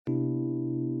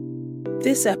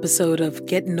This episode of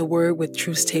Get in the Word with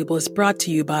Truth Table is brought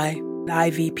to you by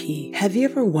IVP. Have you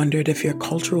ever wondered if your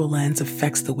cultural lens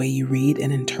affects the way you read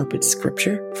and interpret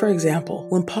scripture? For example,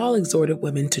 when Paul exhorted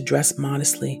women to dress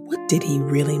modestly, what did he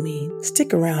really mean?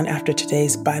 Stick around after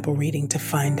today's Bible reading to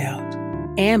find out.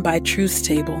 And by Truth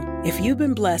Table. If you've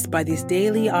been blessed by these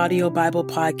daily audio Bible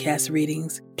podcast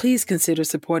readings, please consider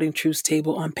supporting Truth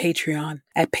Table on Patreon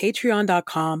at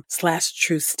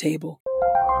patreon.com/truthstable.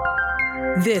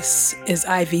 This is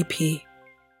IVP.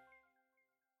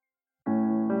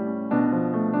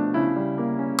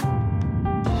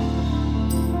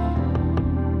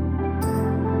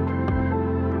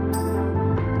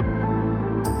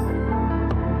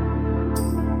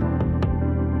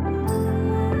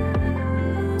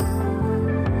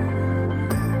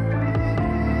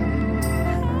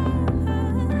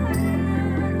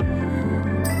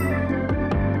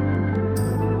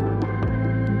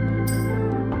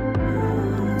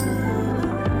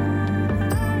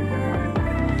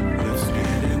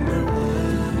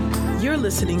 You're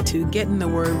listening to Get in the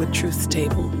Word with Truth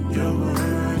Table. Your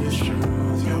word is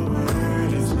truth, your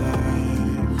word is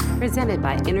life. Presented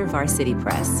by InterVarsity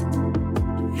Press.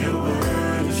 Your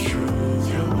word is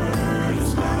truth, your word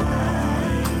is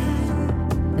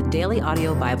life. The daily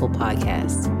audio Bible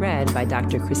podcast, read by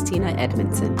Dr. Christina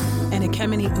Edmondson. And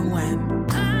Ekemini Uwan.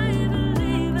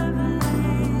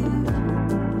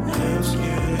 Let's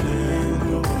get in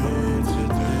the word today.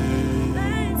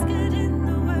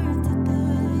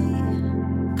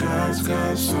 God's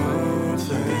got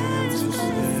something to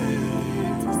say.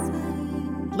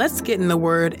 Let's get in the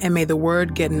Word, and may the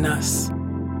Word get in us.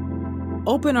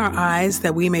 Open our eyes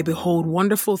that we may behold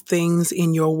wonderful things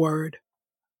in your Word.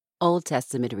 Old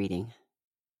Testament reading.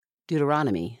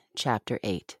 Deuteronomy chapter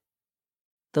 8.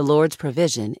 The Lord's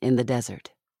provision in the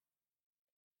desert.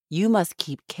 You must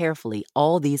keep carefully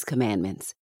all these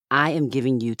commandments I am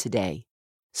giving you today,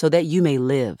 so that you may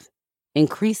live,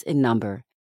 increase in number,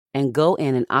 and go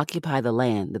in and occupy the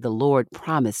land that the Lord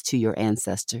promised to your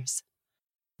ancestors.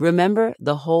 Remember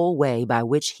the whole way by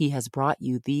which he has brought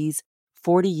you these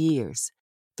 40 years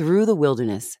through the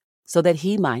wilderness, so that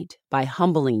he might, by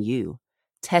humbling you,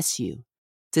 test you,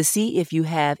 to see if you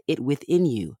have it within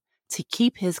you to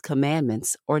keep his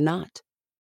commandments or not.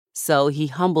 So he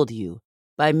humbled you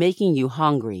by making you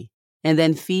hungry and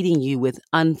then feeding you with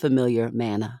unfamiliar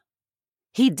manna.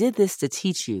 He did this to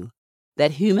teach you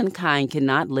that humankind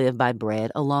cannot live by bread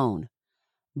alone,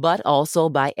 but also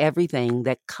by everything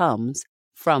that comes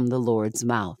from the Lord's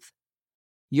mouth.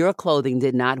 Your clothing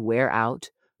did not wear out,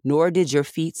 nor did your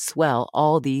feet swell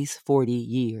all these 40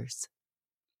 years.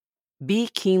 Be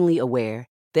keenly aware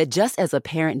that just as a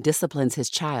parent disciplines his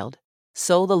child,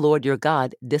 so the Lord your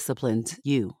God disciplines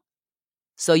you.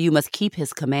 So you must keep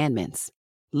his commandments,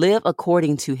 live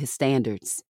according to his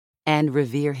standards, and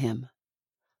revere him.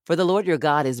 For the Lord your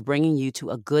God is bringing you to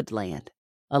a good land,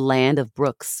 a land of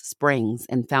brooks, springs,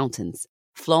 and fountains,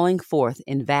 flowing forth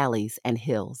in valleys and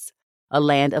hills, a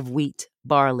land of wheat,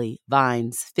 barley,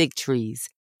 vines, fig trees,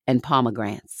 and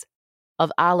pomegranates,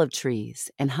 of olive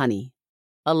trees and honey,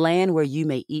 a land where you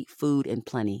may eat food in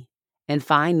plenty and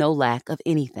find no lack of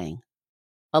anything,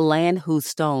 a land whose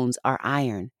stones are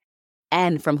iron,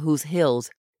 and from whose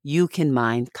hills you can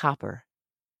mine copper.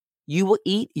 You will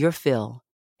eat your fill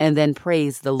and then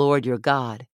praise the Lord your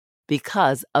God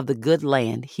because of the good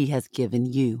land he has given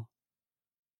you.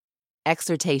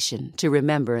 Exhortation to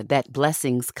remember that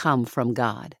blessings come from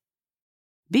God.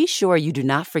 Be sure you do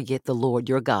not forget the Lord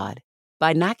your God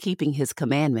by not keeping his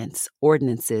commandments,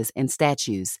 ordinances, and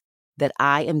statutes that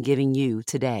I am giving you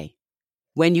today.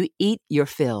 When you eat your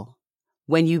fill,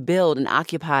 when you build and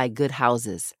occupy good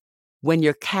houses, when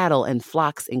your cattle and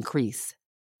flocks increase,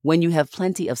 when you have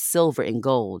plenty of silver and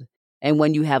gold, and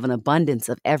when you have an abundance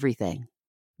of everything,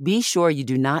 be sure you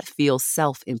do not feel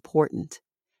self-important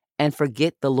and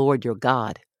forget the Lord your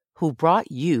God, who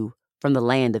brought you from the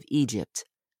land of Egypt,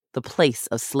 the place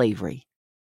of slavery,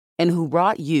 and who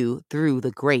brought you through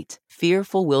the great,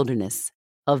 fearful wilderness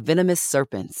of venomous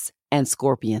serpents and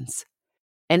scorpions,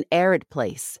 an arid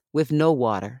place with no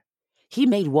water. He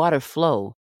made water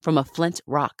flow from a flint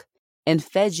rock and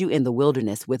fed you in the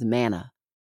wilderness with manna,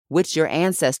 which your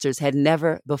ancestors had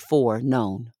never before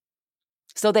known,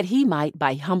 so that he might,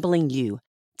 by humbling you,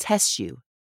 test you,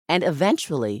 and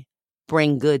eventually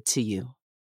bring good to you.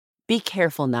 Be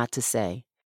careful not to say,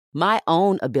 "My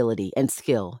own ability and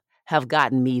skill have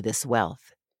gotten me this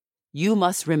wealth." You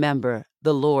must remember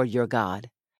the Lord your God,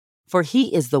 for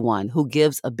he is the one who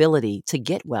gives ability to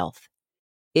get wealth.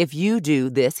 If you do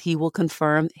this, he will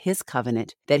confirm his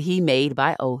covenant that he made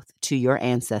by oath to your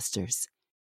ancestors,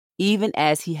 even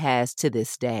as he has to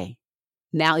this day.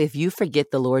 Now, if you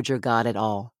forget the Lord your God at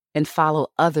all and follow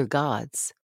other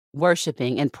gods,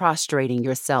 worshiping and prostrating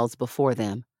yourselves before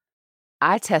them,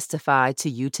 I testify to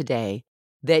you today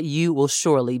that you will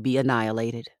surely be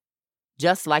annihilated.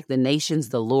 Just like the nations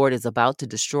the Lord is about to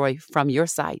destroy from your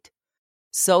sight,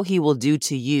 so he will do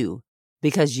to you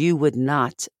because you would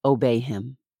not obey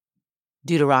him.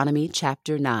 Deuteronomy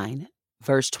chapter 9,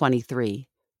 verse 23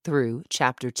 through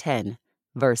chapter 10,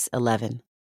 verse 11.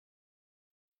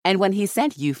 And when he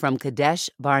sent you from Kadesh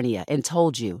Barnea and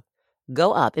told you,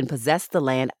 "Go up and possess the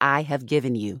land I have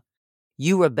given you,"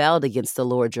 you rebelled against the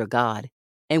Lord your God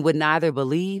and would neither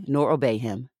believe nor obey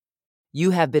him.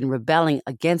 You have been rebelling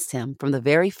against him from the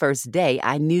very first day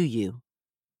I knew you.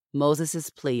 Moses'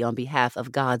 plea on behalf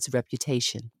of God's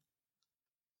reputation.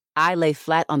 I lay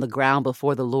flat on the ground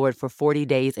before the Lord for 40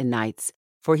 days and nights,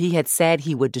 for he had said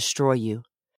he would destroy you.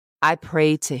 I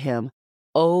prayed to him,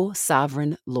 "O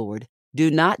sovereign Lord, do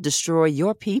not destroy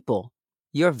your people,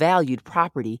 your valued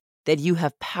property that you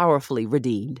have powerfully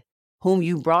redeemed, whom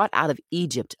you brought out of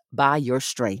Egypt by your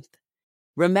strength.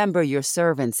 Remember your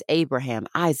servants Abraham,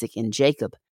 Isaac, and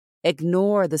Jacob.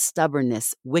 Ignore the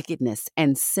stubbornness, wickedness,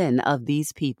 and sin of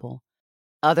these people.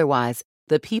 Otherwise,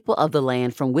 the people of the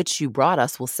land from which you brought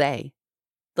us will say,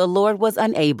 'The Lord was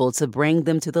unable to bring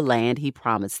them to the land he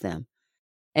promised them.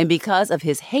 And because of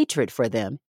his hatred for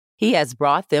them, he has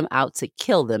brought them out to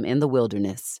kill them in the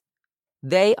wilderness.'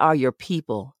 They are your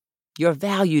people, your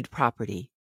valued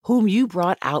property, whom you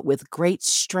brought out with great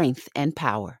strength and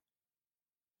power."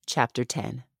 Chapter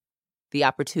 10. The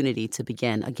opportunity to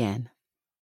begin again.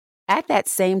 At that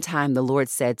same time the Lord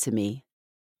said to me,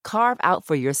 "Carve out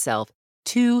for yourself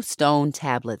 2 stone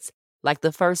tablets like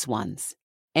the first ones,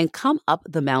 and come up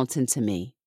the mountain to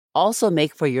me. Also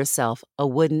make for yourself a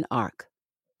wooden ark.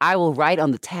 I will write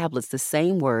on the tablets the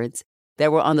same words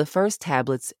that were on the first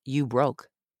tablets you broke,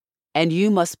 and you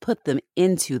must put them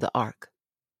into the ark."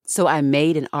 So I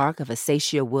made an ark of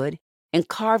acacia wood and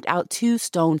carved out 2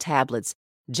 stone tablets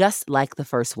just like the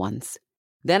first ones.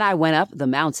 Then I went up the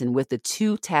mountain with the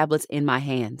 2 tablets in my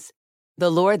hands.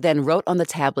 The Lord then wrote on the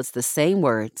tablets the same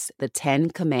words, the 10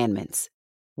 Commandments,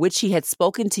 which he had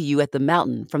spoken to you at the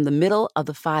mountain from the middle of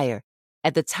the fire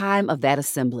at the time of that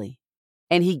assembly.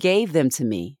 And he gave them to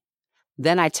me.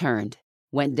 Then I turned,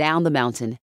 went down the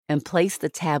mountain, and placed the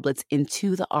tablets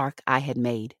into the ark I had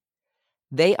made.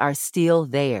 They are still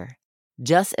there,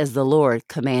 just as the Lord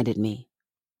commanded me.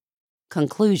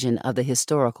 Conclusion of the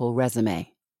historical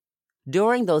resume.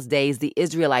 During those days, the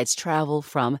Israelites traveled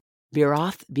from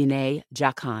Beeroth Bene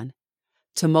Jaakan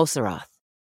to Moseroth.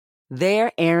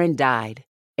 There Aaron died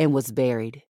and was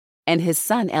buried, and his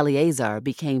son Eleazar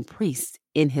became priest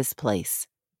in his place.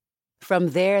 From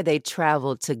there they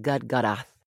traveled to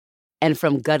Gudgodath, and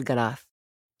from Gudgodath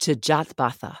to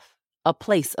Jotbathoth, a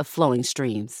place of flowing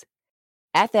streams.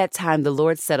 At that time the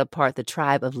Lord set apart the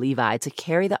tribe of Levi to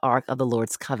carry the ark of the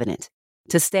Lord's covenant,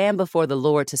 to stand before the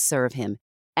Lord to serve him,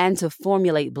 and to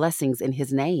formulate blessings in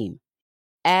his name,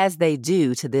 as they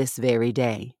do to this very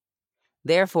day.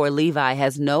 Therefore Levi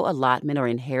has no allotment or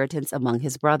inheritance among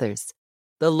his brothers.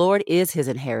 The Lord is his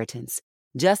inheritance,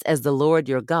 just as the Lord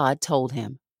your God told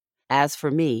him. As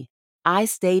for me, I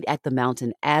stayed at the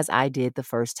mountain as I did the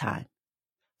first time,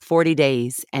 40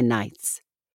 days and nights.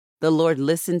 The Lord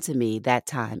listened to me that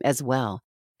time as well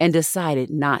and decided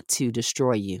not to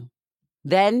destroy you.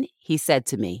 Then he said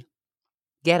to me,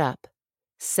 "Get up,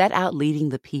 set out leading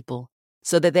the people,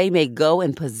 so that they may go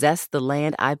and possess the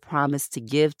land I promised to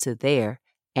give to their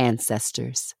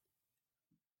ancestors."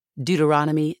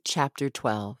 Deuteronomy chapter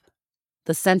 12.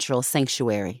 The Central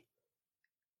Sanctuary.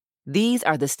 These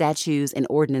are the statutes and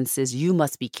ordinances you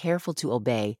must be careful to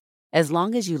obey as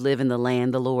long as you live in the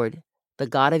land the Lord, the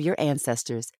God of your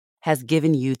ancestors, has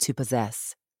given you to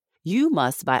possess. You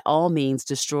must by all means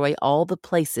destroy all the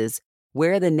places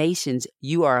where the nations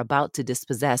you are about to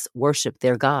dispossess worship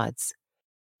their gods,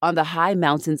 on the high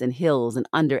mountains and hills and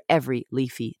under every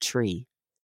leafy tree.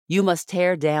 You must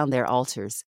tear down their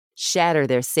altars, shatter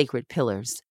their sacred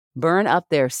pillars, burn up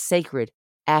their sacred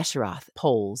Asheroth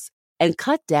poles, and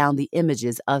cut down the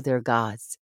images of their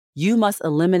gods. You must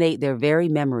eliminate their very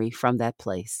memory from that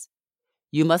place.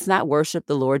 You must not worship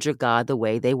the Lord your God the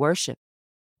way they worship,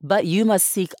 but you must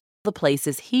seek the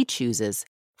places he chooses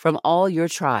from all your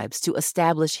tribes to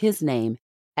establish his name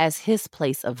as his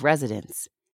place of residence,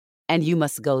 and you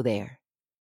must go there.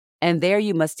 And there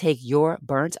you must take your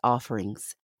burnt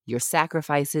offerings, your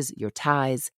sacrifices, your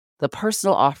tithes, the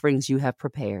personal offerings you have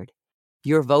prepared,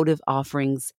 your votive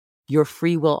offerings, your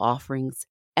freewill offerings,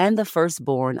 and the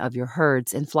firstborn of your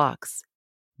herds and flocks.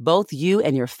 Both you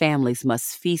and your families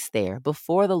must feast there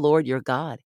before the Lord your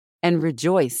God and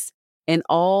rejoice and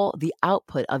all the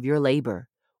output of your labor,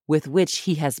 with which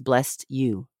he has blessed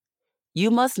you.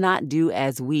 You must not do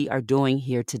as we are doing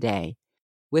here today,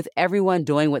 with everyone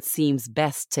doing what seems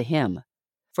best to him.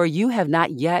 For you have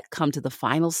not yet come to the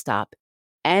final stop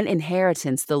and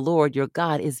inheritance the Lord your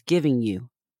God is giving you.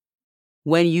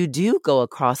 When you do go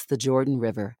across the Jordan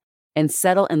River and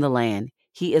settle in the land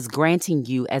he is granting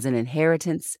you as an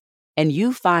inheritance, and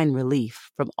you find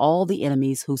relief from all the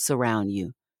enemies who surround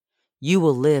you, you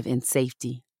will live in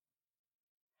safety.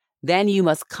 Then you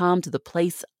must come to the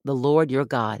place the Lord your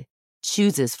God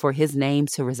chooses for his name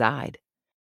to reside,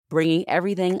 bringing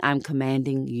everything I'm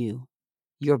commanding you,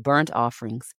 your burnt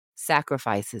offerings,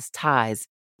 sacrifices, tithes,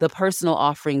 the personal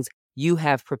offerings you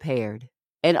have prepared,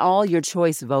 and all your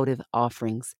choice votive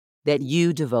offerings that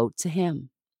you devote to him.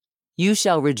 You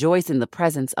shall rejoice in the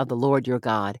presence of the Lord your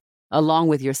God, along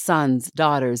with your sons,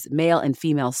 daughters, male and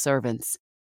female servants,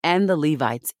 and the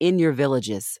Levites in your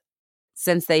villages,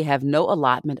 since they have no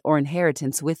allotment or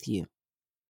inheritance with you.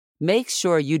 Make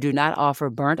sure you do not offer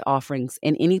burnt offerings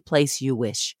in any place you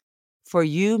wish, for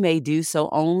you may do so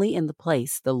only in the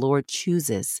place the Lord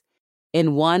chooses,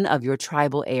 in one of your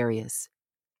tribal areas.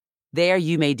 There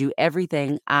you may do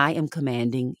everything I am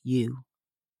commanding you.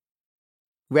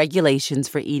 Regulations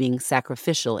for eating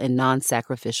sacrificial and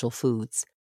non-sacrificial foods.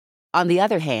 On the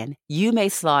other hand, you may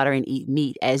slaughter and eat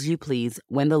meat as you please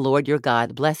when the Lord your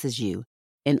God blesses you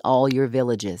in all your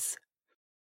villages.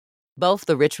 Both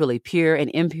the ritually pure and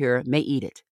impure may eat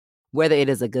it, whether it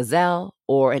is a gazelle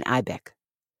or an ibex.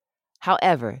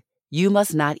 However, you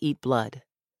must not eat blood.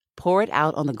 Pour it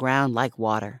out on the ground like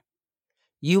water.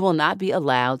 You will not be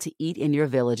allowed to eat in your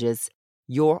villages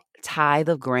your tithe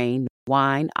of grain,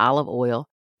 wine, olive oil,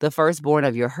 the firstborn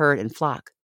of your herd and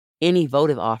flock, any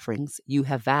votive offerings you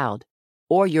have vowed,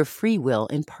 or your free will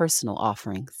and personal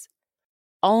offerings.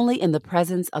 Only in the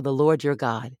presence of the Lord your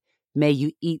God may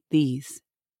you eat these,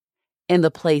 in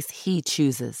the place he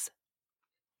chooses.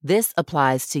 This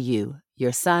applies to you,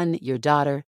 your son, your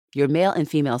daughter, your male and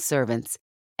female servants,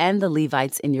 and the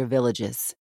Levites in your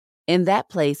villages. In that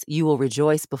place you will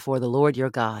rejoice before the Lord your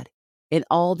God in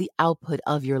all the output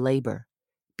of your labor.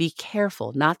 Be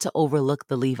careful not to overlook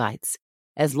the Levites,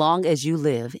 as long as you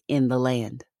live in the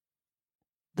land.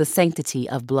 The sanctity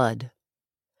of blood.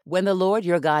 When the Lord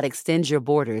your God extends your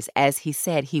borders as he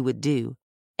said he would do,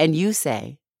 and you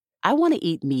say, I want to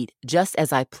eat meat just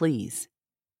as I please,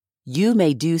 you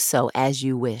may do so as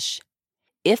you wish.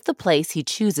 If the place he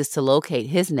chooses to locate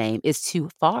his name is too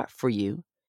far for you,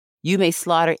 you may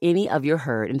slaughter any of your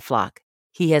herd and flock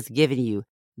he has given you,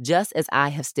 just as I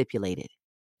have stipulated,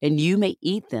 and you may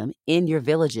eat them in your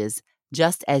villages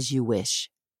just as you wish.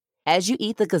 As you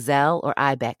eat the gazelle or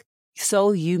ibex,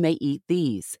 so you may eat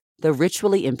these. The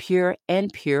ritually impure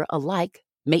and pure alike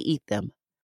may eat them.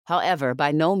 However,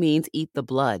 by no means eat the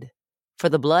blood, for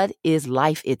the blood is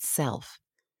life itself.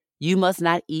 You must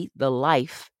not eat the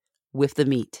life with the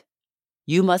meat.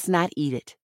 You must not eat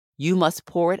it. You must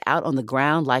pour it out on the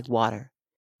ground like water.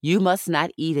 You must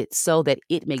not eat it so that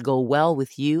it may go well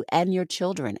with you and your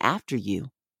children after you.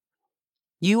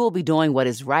 You will be doing what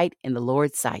is right in the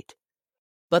Lord's sight.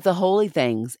 But the holy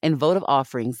things and votive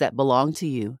offerings that belong to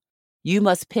you, you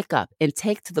must pick up and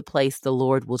take to the place the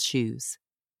Lord will choose.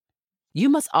 You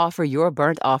must offer your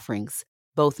burnt offerings,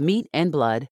 both meat and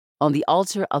blood, on the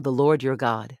altar of the Lord your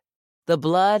God. The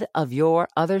blood of your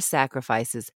other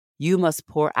sacrifices you must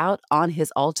pour out on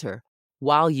his altar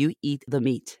while you eat the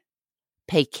meat.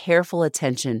 Pay careful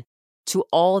attention to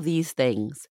all these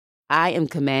things I am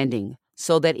commanding,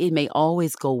 so that it may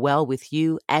always go well with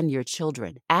you and your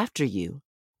children after you,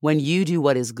 when you do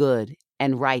what is good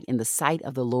and right in the sight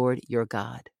of the Lord your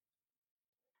God.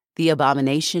 The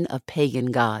abomination of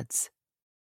pagan gods.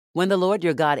 When the Lord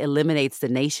your God eliminates the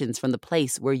nations from the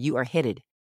place where you are headed,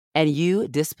 and you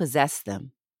dispossess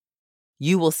them,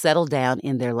 you will settle down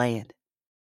in their land.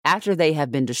 After they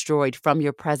have been destroyed from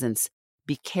your presence,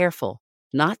 be careful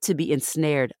not to be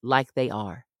ensnared like they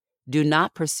are. Do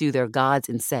not pursue their gods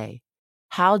and say,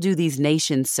 how do these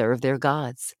nations serve their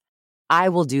gods? I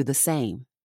will do the same.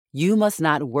 You must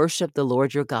not worship the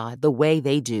Lord your God the way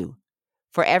they do.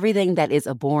 For everything that is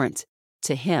abhorrent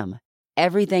to him,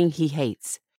 everything he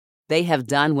hates, they have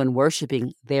done when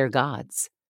worshiping their gods.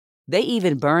 They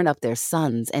even burn up their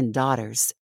sons and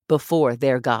daughters before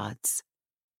their gods.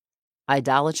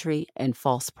 Idolatry and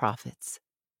false prophets.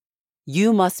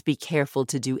 You must be careful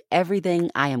to do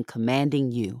everything I am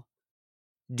commanding you.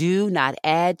 Do not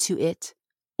add to it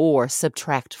or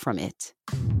subtract from it.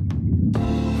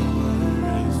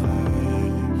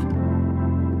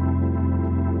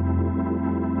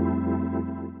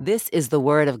 This is the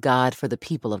word of God for the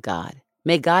people of God.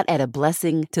 May God add a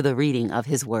blessing to the reading of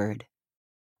his word.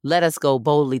 Let us go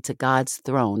boldly to God's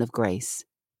throne of grace.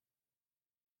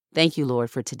 Thank you, Lord,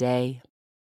 for today,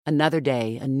 another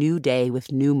day, a new day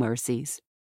with new mercies.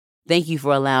 Thank you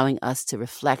for allowing us to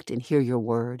reflect and hear your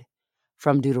word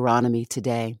from Deuteronomy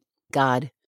today. God,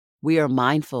 we are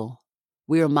mindful.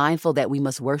 We are mindful that we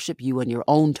must worship you on your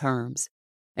own terms.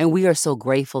 And we are so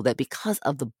grateful that because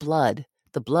of the blood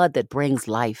that brings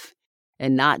life,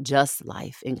 and not just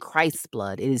life, in Christ's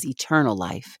blood, it is eternal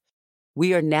life.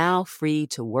 We are now free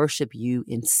to worship you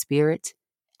in spirit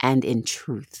and in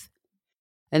truth.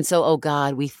 And so, oh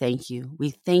God, we thank you.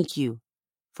 We thank you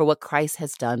for what Christ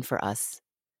has done for us.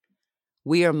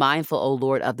 We are mindful, O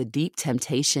Lord, of the deep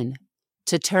temptation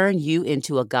to turn you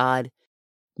into a God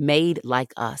made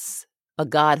like us, a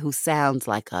God who sounds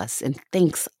like us and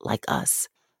thinks like us.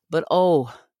 But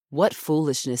oh, what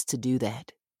foolishness to do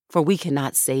that, for we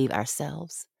cannot save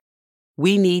ourselves.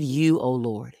 We need you, O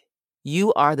Lord.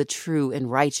 You are the true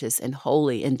and righteous and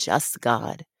holy and just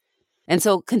God. And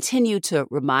so continue to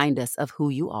remind us of who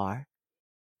you are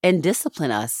and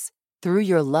discipline us through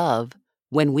your love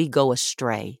when we go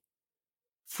astray.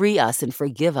 Free us and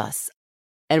forgive us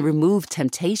and remove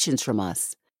temptations from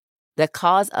us that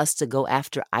cause us to go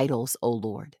after idols, O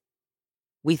Lord.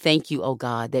 We thank you, O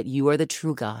God, that you are the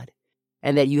true God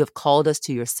and that you have called us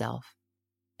to yourself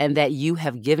and that you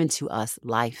have given to us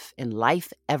life and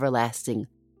life everlasting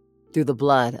through the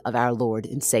blood of our Lord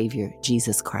and Savior,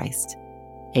 Jesus Christ.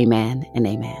 Amen and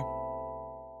amen.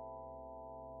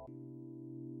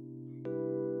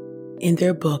 In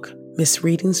their book,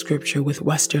 Misreading Scripture with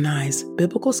Western Eyes,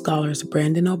 biblical scholars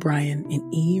Brandon O'Brien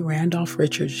and E. Randolph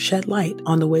Richards shed light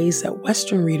on the ways that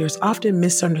Western readers often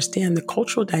misunderstand the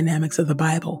cultural dynamics of the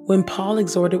Bible. When Paul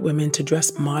exhorted women to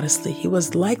dress modestly, he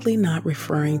was likely not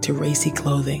referring to racy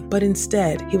clothing, but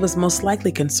instead, he was most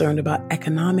likely concerned about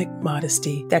economic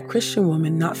modesty, that Christian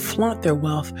women not flaunt their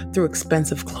wealth through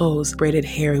expensive clothes, braided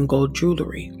hair, and gold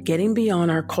jewelry. Getting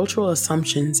beyond our cultural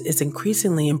assumptions is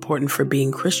increasingly important for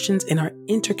being Christians in our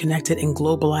interconnected and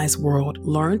globalized world.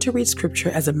 Learn to read Scripture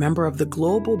as a member of the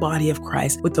global body of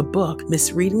Christ with the book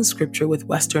Misreading Scripture with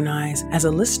Western Eyes. As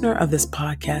a listener of this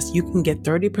podcast, you can get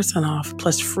 30% off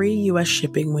plus free U.S.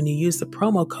 shipping when you use the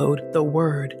promo code The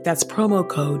Word. That's promo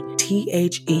code THEWORD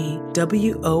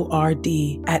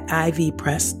at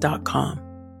ivpress.com.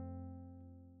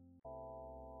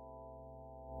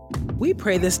 We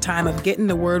pray this time of Getting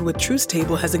the Word with Truth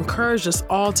Table has encouraged us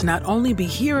all to not only be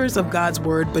hearers of God's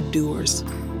Word, but doers.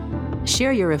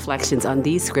 Share your reflections on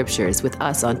these scriptures with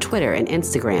us on Twitter and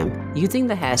Instagram using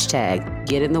the hashtag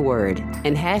 #GetInTheWord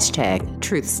and hashtag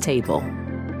TruthsTable.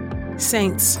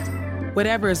 Saints,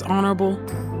 whatever is honorable,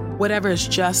 whatever is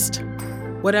just,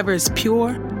 whatever is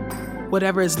pure,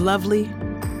 whatever is lovely,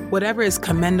 whatever is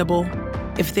commendable,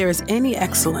 if there is any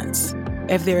excellence,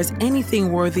 if there is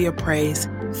anything worthy of praise,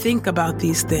 think about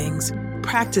these things,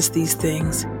 practice these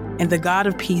things, and the God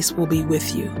of peace will be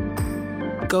with you.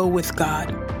 Go with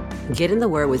God. Get in the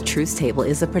Word with Truth Table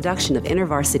is a production of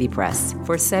InterVarsity Press.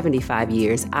 For 75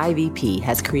 years, IVP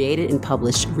has created and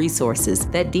published resources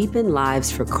that deepen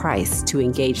lives for Christ to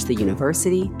engage the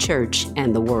university, church,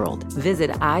 and the world. Visit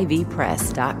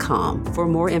ivpress.com for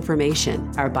more information.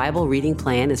 Our Bible reading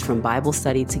plan is from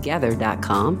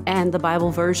BibleStudyTogether.com, and the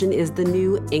Bible version is the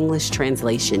New English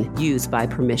translation used by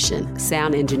permission.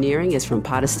 Sound engineering is from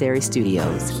Podastery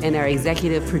Studios, and our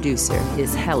executive producer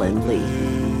is Helen Lee.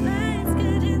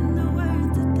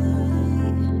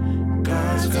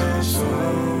 God's got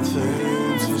something